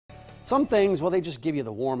Some things, well, they just give you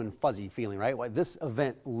the warm and fuzzy feeling, right? Well, this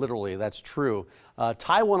event, literally, that's true.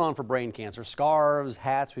 Tie One On for brain cancer. Scarves,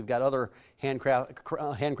 hats, we've got other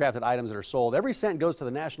handcrafted items that are sold. Every cent goes to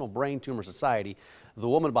the National Brain Tumor Society. The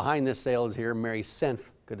woman behind this sale is here, Mary Senff.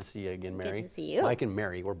 Good to see you again, Mary. Good to see you. Mike and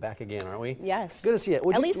Mary, we're back again, aren't we? Yes. Good to see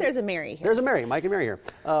you. At least there's a Mary here. There's a Mary, Mike and Mary here.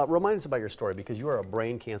 Remind us about your story, because you are a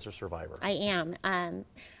brain cancer survivor. I am.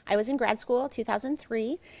 I was in grad school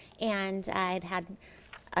 2003, and I'd had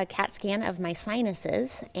a CAT scan of my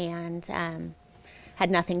sinuses, and had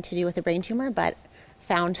nothing to do with the brain tumor, but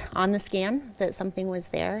found on the scan that something was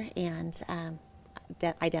there, and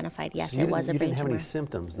identified, yes, it was a brain tumor. You didn't have any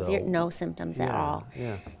symptoms, though? No symptoms at all.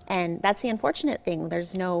 Yeah. And that's the unfortunate thing.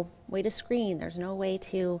 There's no way to screen. There's no way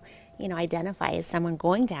to, identify, is someone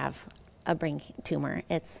going to have a brain tumor?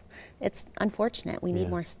 It's unfortunate. We need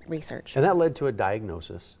more research. And that led to a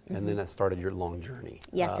diagnosis, and then that started your long journey.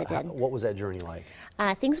 Yes, it did. What was that journey like?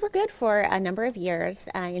 Things were good for a number of years.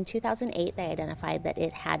 In 2008, they identified that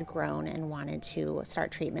it had grown and wanted to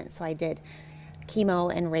start treatment. So I did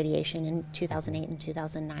chemo and radiation in 2008 and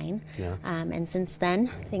 2009. Yeah. And since then,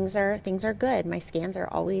 things are good. My scans are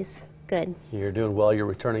always good. You're doing well. You're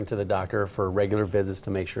returning to the doctor for regular visits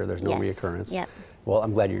to make sure there's no reoccurrence. Yep. Well,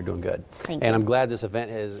 I'm glad you're doing good. Thank you. And I'm glad this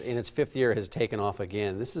event in its 5th year, has taken off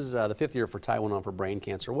again. This is the 5th year for Tie One On for brain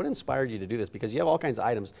cancer. What inspired you to do this? Because you have all kinds of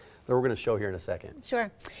items that we're going to show here in a second.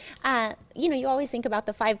 Sure. You always think about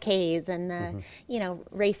the 5Ks and the,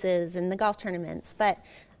 races and the golf tournaments, but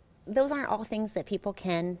those aren't all things that people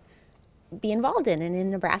can be involved in. And in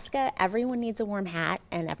Nebraska, everyone needs a warm hat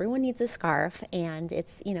and everyone needs a scarf, and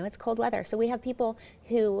it's cold weather. So we have people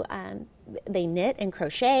who they knit and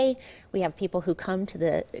crochet. We have people who come to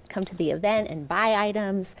the event and buy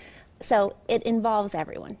items. So it involves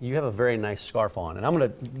everyone. You have a very nice scarf on, and I'm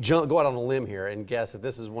going to go out on a limb here and guess that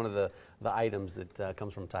this is one of the items that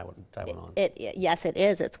comes from Tie One On. Yes, it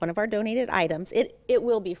is. It's one of our donated items. It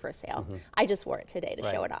will be for sale. I just wore it today to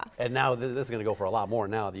show it off. And now this is going to go for a lot more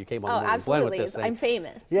now that you came on. Oh, absolutely! With this thing. I'm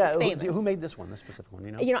famous. Yeah, it's famous. Who made this one? This specific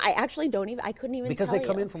one? I actually I couldn't even because tell they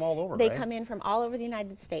come in from all over. They come in from all over the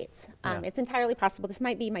United States. It's entirely possible. This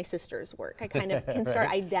might be my sister's work. I kind of can start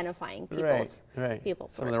identifying people's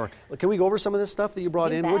work. Can we go over some of this stuff that you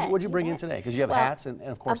brought in? What'd you bring in today? Because you have hats and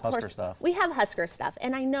of course Husker stuff. We have Husker stuff,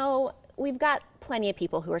 and I know we've got plenty of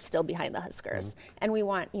people who are still behind the Huskers, and we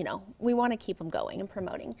want to keep them going and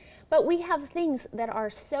promoting. But we have things that are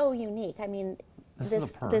so unique. I mean,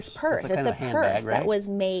 this purse. It's a purse that was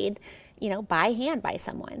made, by hand by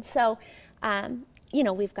someone. So,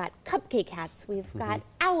 we've got cupcake hats, we've got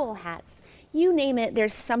owl hats. You name it,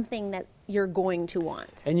 there's something that you're going to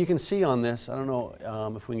want. And you can see on this, I don't know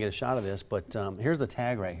if we can get a shot of this, but here's the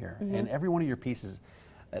tag right here. And every one of your pieces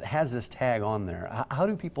that has this tag on there. How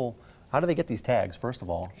do they get these tags, first of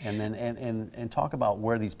all, and then and talk about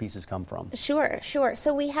where these pieces come from? Sure.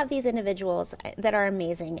 So we have these individuals that are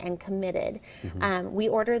amazing and committed. We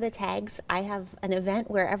order the tags. I have an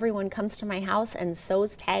event where everyone comes to my house and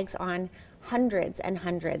sews tags on hundreds and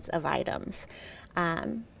hundreds of items.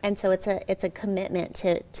 And so it's a commitment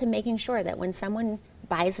to making sure that when someone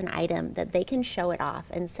buys an item, that they can show it off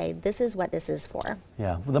and say, this is what this is for.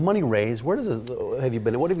 Yeah, well, the money raised, what have you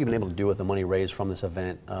been able to do with the money raised from this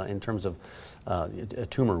event in terms of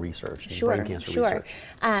tumor research, brain cancer research?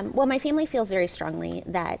 Well, my family feels very strongly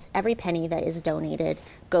that every penny that is donated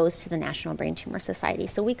goes to the National Brain Tumor Society.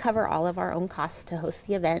 So we cover all of our own costs to host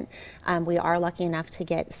the event. We are lucky enough to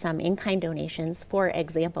get some in-kind donations. For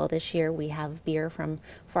example, this year we have beer from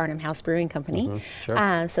Farnham House Brewing Company.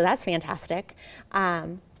 Sure. So that's fantastic.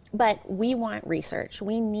 But we want research.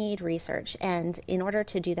 We need research, and in order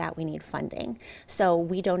to do that, we need funding. So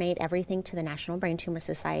we donate everything to the National Brain Tumor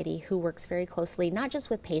Society, who works very closely, not just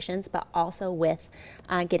with patients, but also with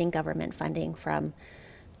getting government funding from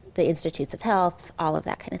the Institutes of Health, all of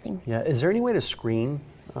that kind of thing. Yeah, is there any way to screen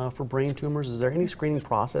for brain tumors? Is there any screening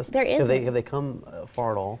process? There isn't. Have they come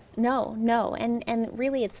far at all? No, and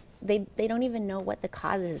really they don't even know what the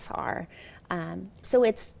causes are. So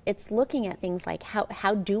it's looking at things like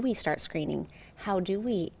how do we start screening? How do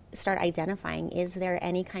we start identifying? Is there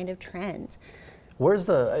any kind of trend?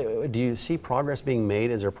 Do you see progress being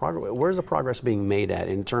made? Is there progress? Where's the progress being made at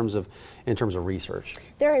in terms of research?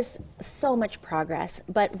 There is so much progress,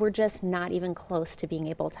 but we're just not even close to being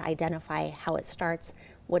able to identify how it starts.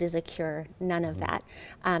 What is a cure? None of that.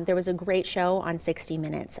 There was a great show on 60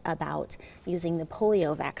 Minutes about using the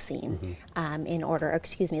polio vaccine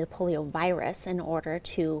the polio virus in order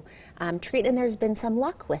to treat, and there's been some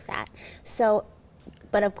luck with that. So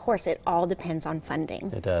But of course, it all depends on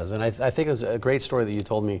funding. It does, and I think it was a great story that you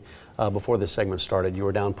told me before this segment started. You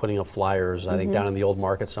were down putting up flyers, I think down in the old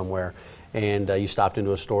market somewhere, and you stopped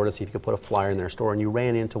into a store to see if you could put a flyer in their store, and you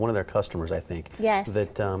ran into one of their customers, I think. Yes.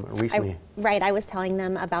 That recently. Right, I was telling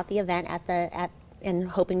them about the event and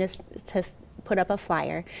hoping to put up a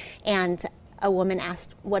flyer, and a woman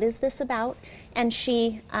asked, "What is this about?" And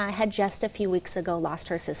she had just a few weeks ago lost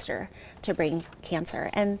her sister to brain cancer,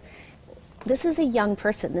 and this is a young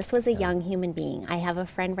person. This was a young human being. I have a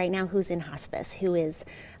friend right now who's in hospice, who is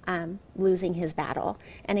losing his battle.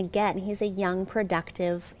 And again, he's a young,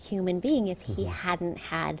 productive human being if he hadn't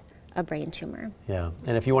had a brain tumor. Yeah,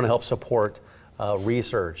 and if you want to help support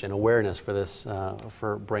research and awareness for this,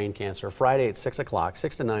 for brain cancer, Friday at 6 o'clock,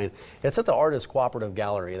 6 to 9, it's at the Artists Cooperative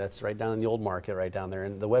Gallery. That's right down in the old market, right down there.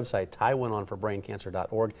 And the website,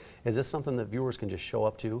 taiwanonforbraincancer.org. Is this something that viewers can just show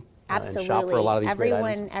up to? Absolutely. And shop for a lot of these great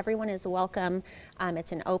items? Everyone is welcome.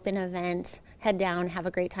 It's an open event. Head down, have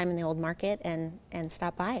a great time in the old market, and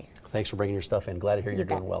stop by. Thanks for bringing your stuff in. Glad to hear you're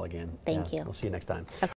bet. doing well again. Thank you. We'll see you next time. Okay.